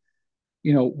Lincoln,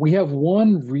 we have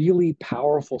one really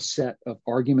powerful set of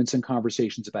arguments and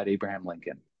conversations about Abraham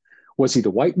Lincoln. Was he the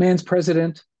white man's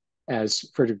president, as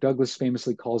Frederick Douglass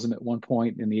famously calls him at one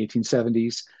point in the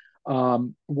 1870s?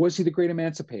 Was he the great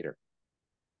emancipator?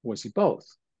 Was he both?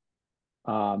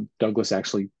 Douglass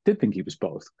actually did think he was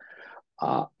both.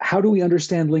 How do we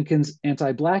understand Lincoln's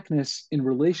anti-Blackness in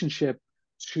relationship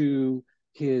to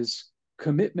his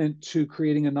commitment to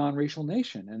creating a non-racial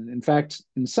nation? And in fact,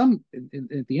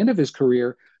 at the end of his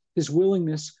career, his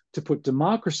willingness to put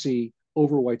democracy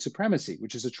over white supremacy,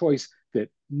 which is a choice that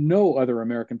no other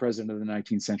American president of the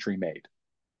 19th century made.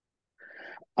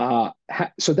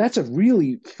 So that's a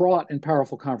really fraught and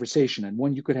powerful conversation, and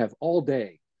one you could have all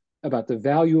day about the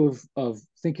value of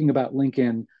thinking about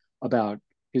Lincoln, about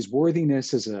his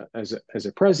worthiness as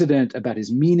a president, about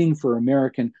his meaning for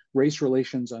American race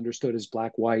relations understood as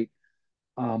black-white.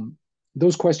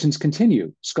 Those questions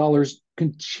continue. Scholars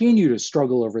continue to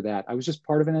struggle over that. I was just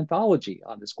part of an anthology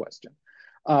on this question,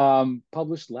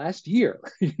 published last year.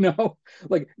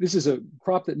 Like this is a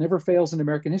crop that never fails in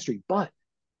American history. But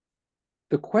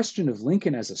the question of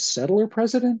Lincoln as a settler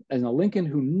president, and a Lincoln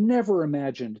who never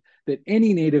imagined that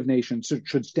any native nation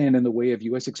should stand in the way of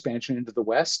U.S. expansion into the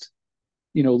West.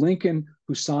 Lincoln,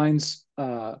 who signs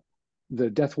the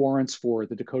death warrants for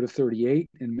the Dakota 38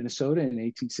 in Minnesota in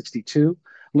 1862.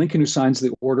 Lincoln, who signs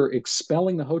the order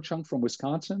expelling the Ho-Chunk from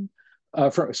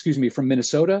from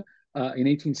Minnesota in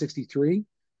 1863.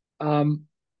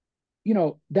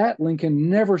 That Lincoln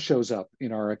never shows up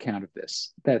in our account of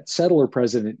this. That settler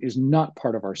president is not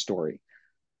part of our story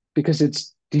because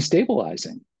it's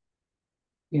destabilizing.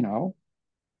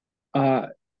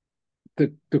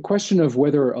 The question of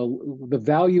whether the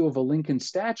value of a Lincoln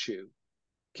statue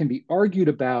can be argued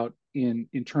about in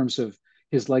terms of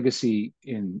his legacy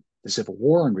in the Civil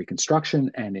War and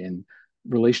Reconstruction and in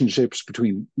relationships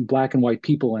between Black and white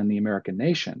people and the American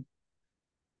nation.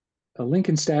 A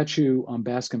Lincoln statue on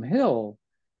Bascom Hill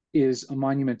is a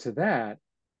monument to that.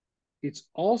 It's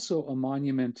also a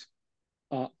monument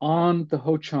on the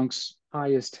Ho-Chunk's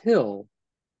highest hill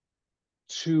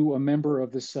to a member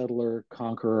of the settler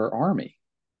conqueror army.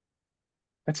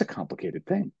 That's a complicated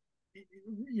thing.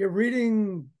 You're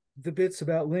reading the bits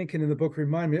about Lincoln in the book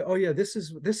remind me, oh yeah, this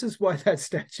is why that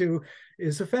statue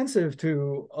is offensive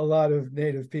to a lot of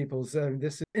Native peoples.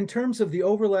 This, in terms of the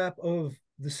overlap of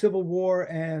the Civil War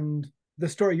and the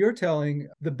story you're telling,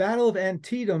 the Battle of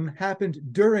Antietam happened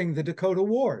during the Dakota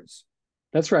Wars.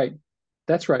 That's right.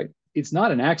 That's right. It's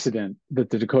not an accident that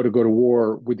the Dakota go to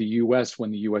war with the U.S.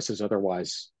 when the U.S. is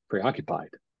otherwise preoccupied.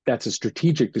 That's a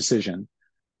strategic decision,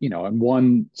 and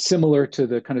one similar to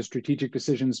the kind of strategic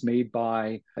decisions made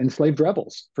by enslaved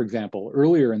rebels, for example,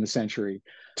 earlier in the century,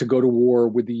 to go to war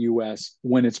with the U.S.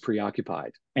 when it's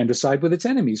preoccupied and to side with its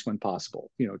enemies when possible,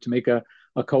 to make a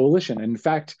coalition. And in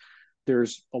fact,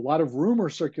 there's a lot of rumor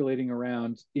circulating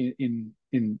around in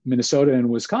Minnesota and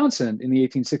Wisconsin in the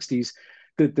 1860s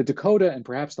that the Dakota and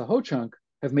perhaps the Ho-Chunk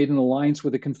have made an alliance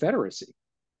with the Confederacy.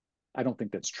 I don't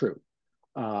think that's true.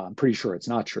 I'm pretty sure it's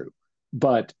not true.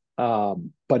 But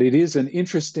it is an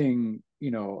interesting,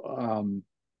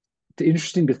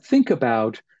 interesting to think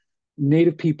about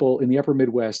Native people in the Upper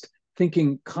Midwest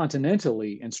thinking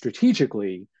continentally and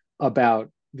strategically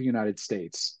about the United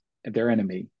States and their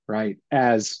enemy, right,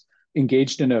 as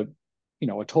engaged in a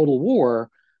total war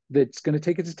that's going to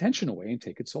take its attention away and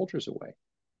take its soldiers away.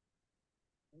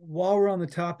 While we're on the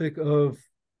topic of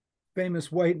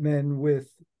famous white men with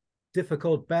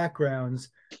difficult backgrounds,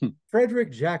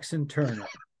 Frederick Jackson Turner.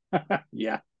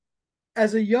 Yeah.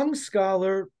 As a young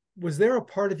scholar, was there a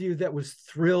part of you that was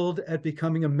thrilled at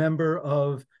becoming a member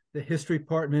of the history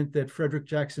department that Frederick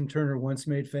Jackson Turner once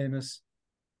made famous?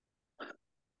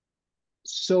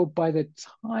 So by the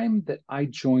time that I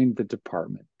joined the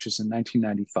department, which is in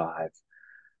 1995,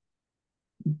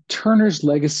 Turner's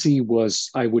legacy was,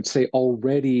 I would say,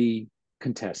 already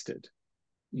contested.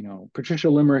 Patricia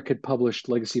Limerick had published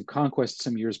Legacy of Conquest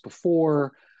some years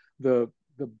before. The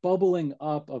bubbling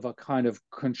up of a kind of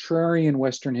contrarian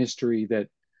Western history that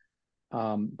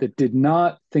did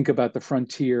not think about the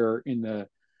frontier in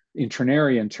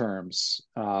Turnerian terms,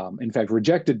 in fact,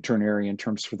 rejected Turnerian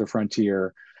terms for the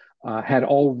frontier, had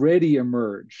already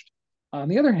emerged. On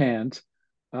the other hand,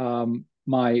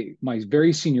 my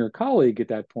very senior colleague at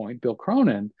that point, Bill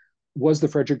Cronin, was the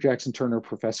Frederick Jackson Turner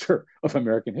Professor of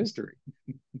American History.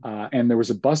 And there was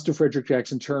a bust of Frederick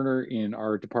Jackson Turner in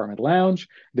our department lounge.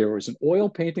 There was an oil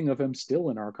painting of him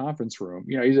still in our conference room.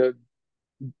 He's a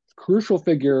crucial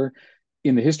figure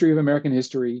in the history of American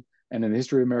history and in the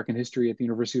history of American history at the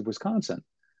University of Wisconsin.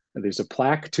 And there's a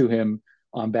plaque to him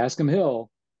on Bascom Hill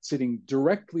sitting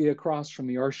directly across from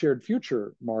the Our Shared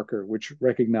Future marker, which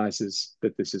recognizes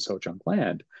that this is Ho-Chunk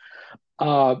land.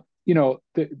 The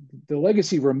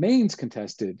legacy remains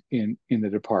contested in the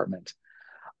department.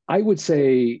 I would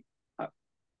say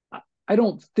I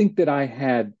don't think that I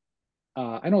had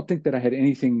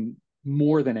anything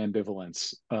more than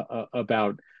ambivalence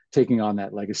about taking on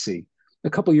that legacy. A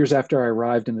couple of years after I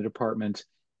arrived in the department,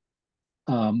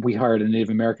 we hired a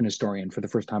Native American historian for the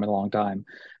first time in a long time,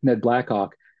 Ned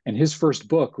Blackhawk, and his first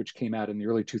book, which came out in the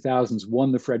early 2000s,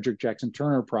 won the Frederick Jackson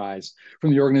Turner Prize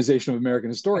from the Organization of American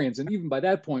Historians. And even by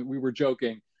that point, we were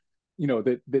joking,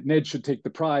 that Ned should take the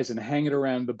prize and hang it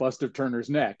around the bust of Turner's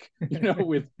neck,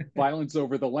 with Violence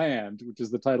Over the Land, which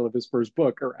is the title of his first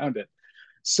book, around it.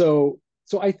 So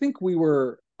I think we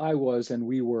were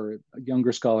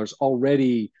younger scholars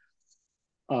already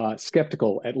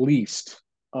skeptical, at least,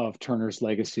 of Turner's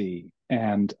legacy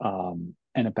and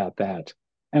about that.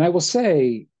 And I will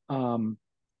say,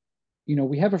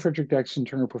 we have a Frederick Jackson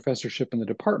Turner professorship in the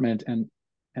department, and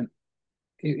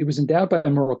it was endowed by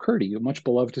Merle Curdy, a much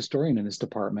beloved historian in this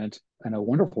department and a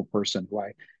wonderful person who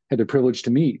I had the privilege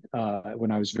to meet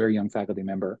when I was a very young faculty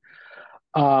member.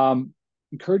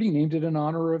 Curdy named it in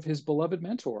honor of his beloved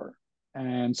mentor.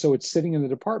 And so it's sitting in the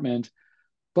department,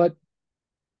 but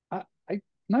I'm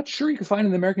not sure you can find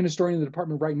an American historian in the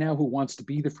department right now who wants to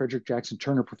be the Frederick Jackson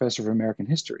Turner Professor of American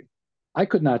History. I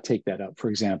could not take that up, for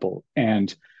example,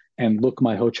 and look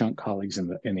my Ho-Chunk colleagues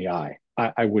in the eye.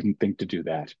 I wouldn't think to do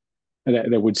that.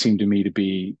 That would seem to me to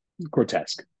be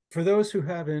grotesque. For those who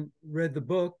haven't read the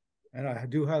book, and I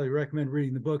do highly recommend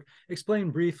reading the book, explain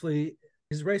briefly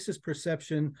his racist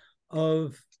perception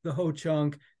of the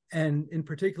Ho-Chunk, and in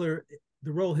particular,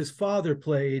 the role his father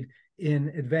played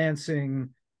in advancing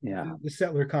the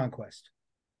settler conquest.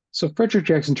 So Frederick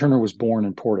Jackson Turner was born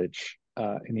in Portage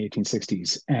in the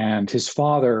 1860s, and his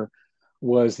father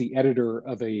was the editor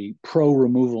of a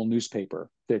pro-removal newspaper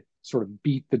that sort of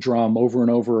beat the drum over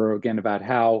and over again about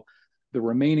how the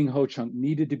remaining Ho-Chunk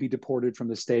needed to be deported from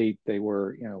the state. They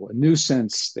were, a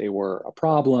nuisance. They were a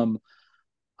problem.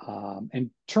 And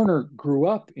Turner grew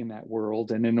up in that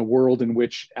world, and in a world in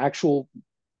which actual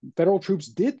federal troops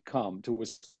did come to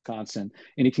Wisconsin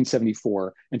in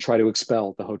 1874 and try to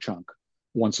expel the Ho-Chunk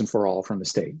once and for all from the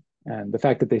state. And the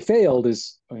fact that they failed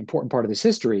is an important part of this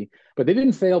history, but they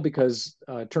didn't fail because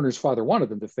Turner's father wanted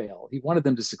them to fail. He wanted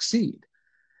them to succeed.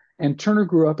 And Turner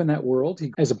grew up in that world.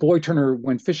 As a boy, Turner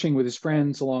went fishing with his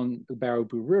friends along the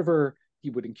Baraboo River.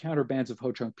 He would encounter bands of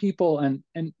Ho-Chunk people and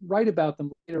write about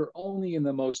them later only in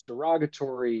the most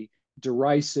derogatory,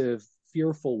 derisive,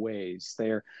 fearful ways.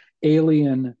 They're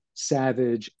alien,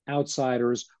 savage,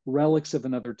 outsiders, relics of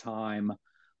another time,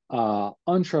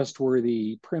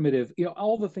 untrustworthy, primitive,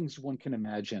 all the things one can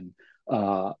imagine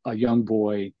a young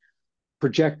boy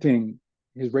projecting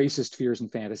his racist fears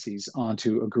and fantasies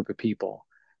onto a group of people.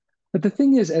 But the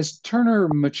thing is, as Turner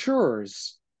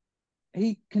matures,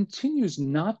 he continues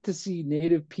not to see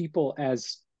Native people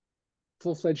as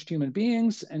full-fledged human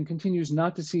beings and continues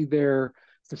not to see their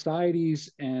societies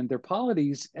and their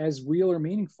polities as real or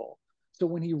meaningful. So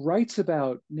when he writes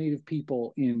about Native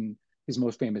people in his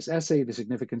most famous essay, The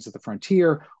Significance of the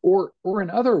Frontier, or in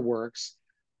other works,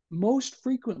 most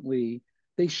frequently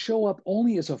they show up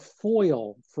only as a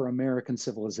foil for American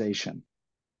civilization.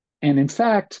 And in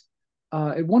fact,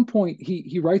 at one point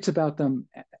he writes about them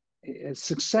a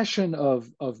succession of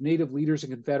Native leaders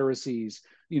and confederacies,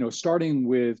 starting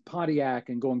with Pontiac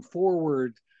and going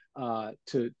forward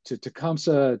to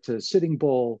Tecumseh, to Sitting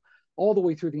Bull, all the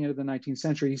way through the end of the 19th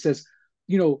century. He says,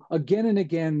 you know, again and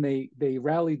again, they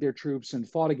rallied their troops and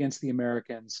fought against the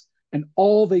Americans. And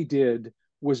all they did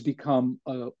was become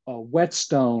a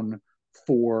whetstone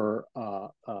for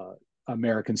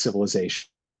American civilization.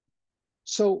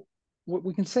 So what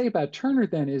we can say about Turner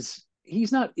then is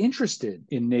he's not interested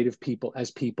in Native people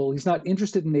as people. He's not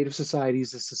interested in Native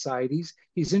societies as societies.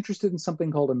 He's interested in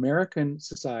something called American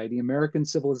society, American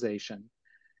civilization.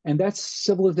 And that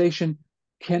civilization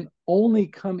can only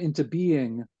come into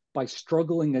being by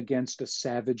struggling against a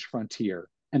savage frontier.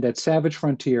 And that savage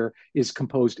frontier is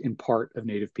composed in part of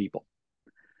Native people.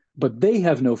 But they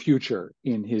have no future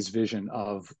in his vision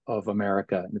of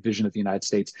America and the vision of the United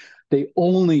States. They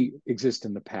only exist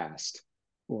in the past.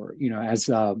 Or, you know, as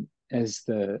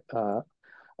the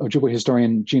Ojibwe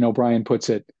historian Gene O'Brien puts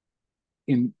it,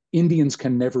 Indians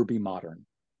can never be modern.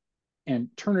 And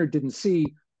Turner didn't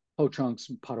see Ho-Chunks,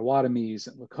 Potawatomis,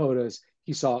 and Lakotas.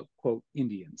 He saw, quote,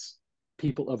 Indians,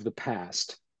 people of the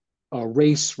past, a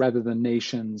race rather than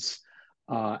nations,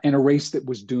 and a race that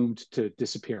was doomed to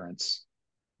disappearance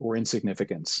or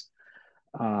insignificance,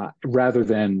 rather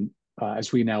than,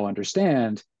 as we now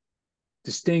understand,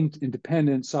 distinct,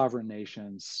 independent, sovereign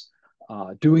nations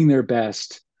doing their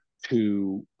best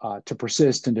to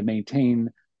persist and to maintain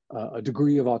a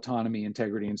degree of autonomy,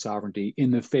 integrity, and sovereignty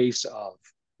in the face of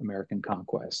American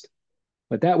conquest.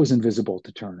 But that was invisible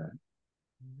to Turner.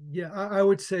 Yeah, I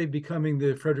would say becoming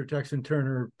the Frederick Jackson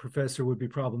Turner professor would be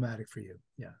problematic for you.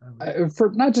 Yeah,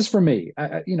 for not just for me,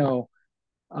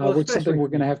 well, it's something we're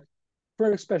going to have,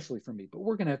 especially for me. But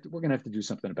we're going to have to do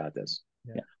something about this.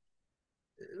 Yeah.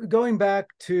 Going back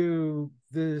to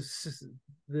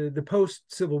the post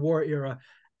Civil War era,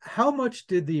 how much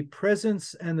did the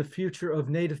presence and the future of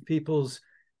Native peoples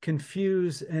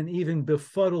confuse and even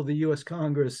befuddle the U.S.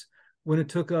 Congress when it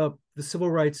took up the Civil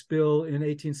Rights Bill in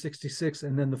 1866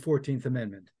 and then the 14th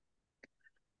Amendment?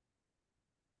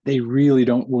 They really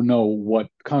don't know what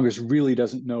Congress really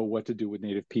doesn't know what to do with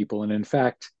Native people. And in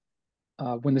fact,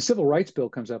 when the Civil Rights Bill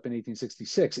comes up in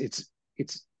 1866,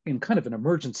 it's in kind of an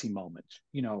emergency moment.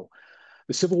 You know,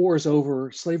 the Civil War is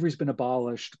over, slavery's been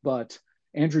abolished, but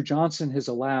Andrew Johnson has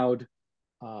allowed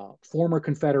former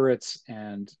Confederates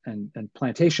and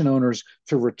plantation owners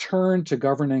to return to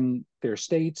governing their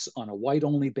states on a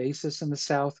white-only basis in the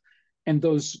South. And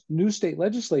those new state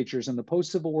legislatures in the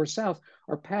post-Civil War South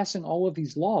are passing all of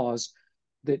these laws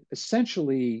that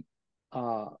essentially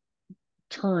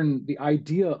turn the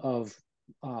idea of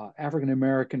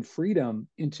African-American freedom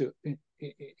into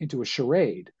a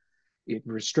charade. It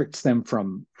restricts them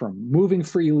from moving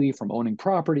freely, from owning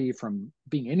property, from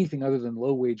being anything other than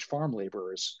low-wage farm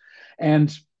laborers,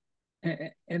 and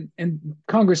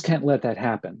Congress can't let that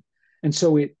happen. And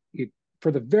so it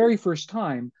for the very first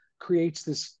time creates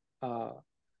this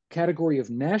category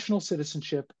of national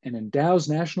citizenship and endows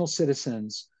national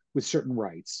citizens with certain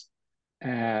rights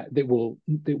that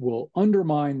will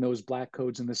undermine those black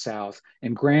codes in the South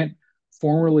and grant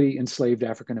formerly enslaved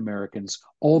African Americans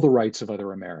all the rights of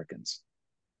other Americans.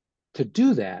 To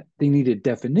do that, they need a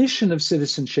definition of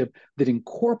citizenship that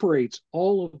incorporates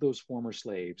all of those former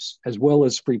slaves as well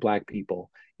as free black people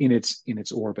in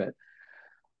its orbit.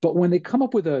 But when they come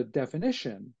up with a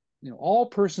definition, you know, all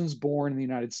persons born in the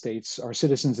United States are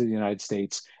citizens of the United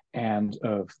States and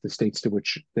of the states in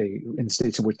which they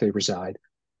reside.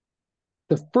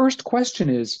 The first question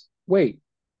is, wait,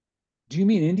 do you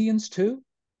mean Indians too?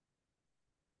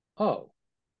 Oh,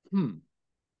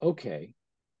 okay.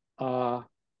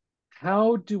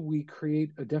 How do we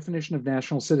create a definition of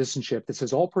national citizenship that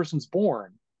says all persons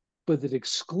born, but that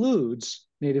excludes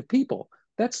Native people?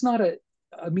 That's not an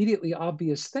immediately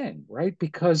obvious thing, right?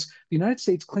 Because the United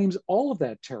States claims all of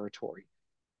that territory.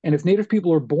 And if Native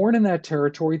people are born in that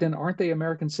territory, then aren't they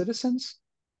American citizens?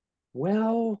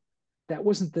 Well,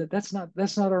 that's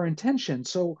not our intention.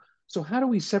 So how do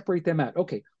we separate them out?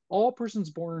 Okay, all persons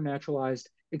born are naturalized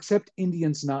except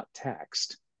Indians not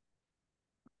taxed.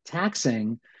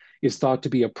 Taxing is thought to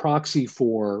be a proxy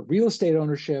for real estate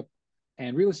ownership,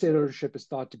 and real estate ownership is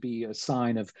thought to be a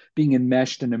sign of being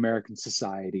enmeshed in American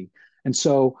society. And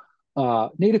so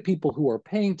Native people who are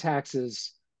paying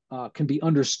taxes can be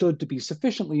understood to be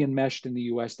sufficiently enmeshed in the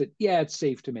US that, yeah, it's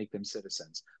safe to make them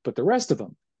citizens. But the rest of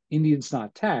them, Indians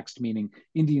not taxed, meaning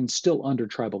Indians still under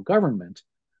tribal government,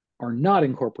 are not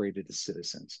incorporated as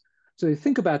citizens. So they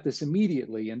think about this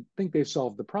immediately and think they've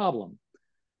solved the problem.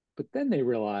 But then they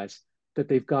realize that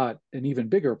they've got an even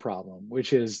bigger problem,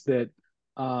 which is that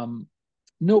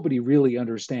nobody really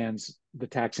understands the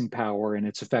taxing power and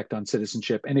its effect on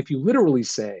citizenship. And if you literally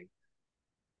say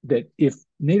that if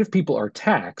Native people are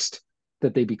taxed,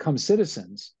 that they become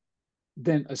citizens,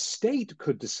 then a state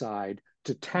could decide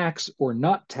to tax or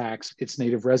not tax its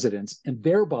native residents and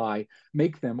thereby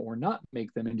make them or not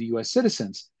make them into US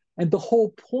citizens. And the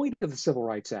whole point of the Civil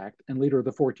Rights Act and later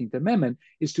the 14th Amendment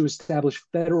is to establish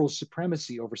federal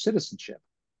supremacy over citizenship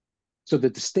so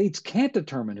that the states can't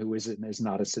determine who is and is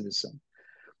not a citizen.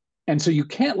 And so you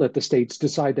can't let the states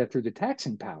decide that through the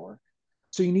taxing power.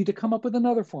 So you need to come up with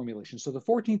another formulation. So the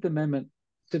 14th Amendment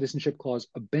Citizenship Clause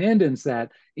abandons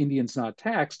that Indians not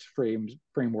taxed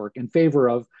framework in favor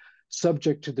of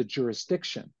subject to the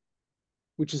jurisdiction,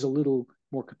 which is a little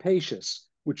more capacious,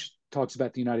 which talks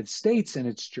about the United States and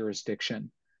its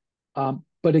jurisdiction.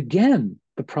 But again,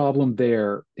 the problem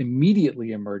there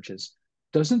immediately emerges.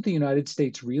 Doesn't the United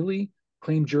States really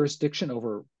claim jurisdiction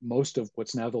over most of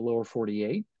what's now the lower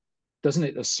 48? Doesn't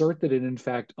it assert that it in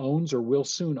fact owns or will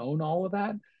soon own all of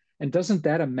that? And doesn't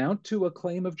that amount to a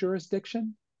claim of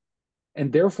jurisdiction?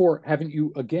 And therefore, haven't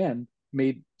you again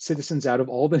made citizens out of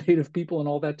all the native people in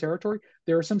all that territory?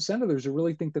 There are some senators who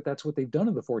really think that that's what they've done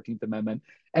in the 14th Amendment.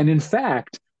 And in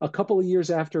fact, a couple of years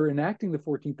after enacting the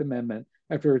 14th Amendment,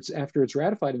 after it's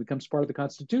ratified and becomes part of the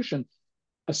Constitution,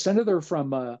 a senator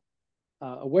from a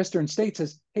Western state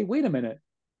says, hey, wait a minute,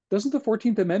 doesn't the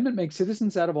 14th Amendment make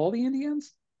citizens out of all the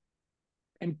Indians?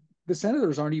 And the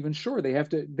senators aren't even sure. They have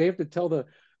to tell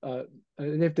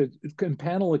they have to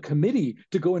impanel a committee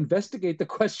to go investigate the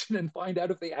question and find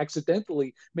out if they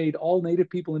accidentally made all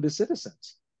native people into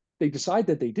citizens. They decide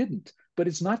that they didn't, but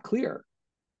it's not clear.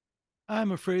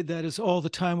 I'm afraid that is all the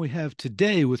time we have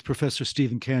today with Professor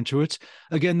Stephen Kantrowitz.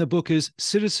 Again, the book is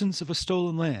Citizens of a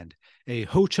Stolen Land, a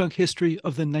Ho-Chunk History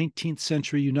of the 19th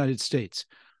Century United States.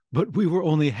 But we were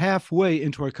only halfway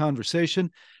into our conversation,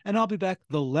 and I'll be back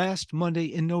the last Monday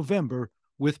in November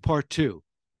with part 2.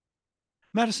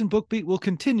 Madison Book Beat will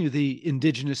continue the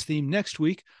Indigenous theme next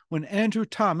week when Andrew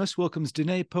Thomas welcomes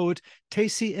Dene poet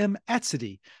Tacy M.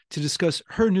 Atsedy to discuss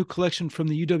her new collection from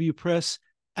the UW Press,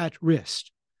 At Risk.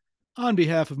 On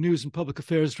behalf of News and Public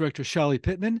Affairs Director Shali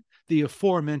Pittman, the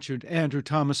aforementioned Andrew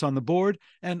Thomas on the board,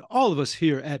 and all of us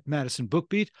here at Madison Book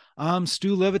Beat, I'm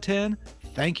Stu Levitan.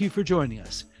 Thank you for joining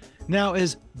us. Now,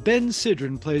 as Ben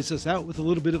Sidran plays us out with a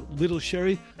little bit of Little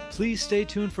Sherry, please stay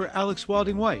tuned for Alex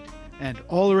Wilding White and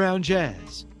All Around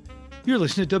Jazz. You're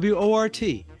listening to WORT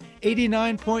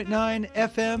 89.9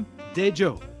 FM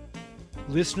Dejo,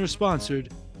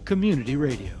 listener-sponsored community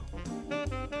radio.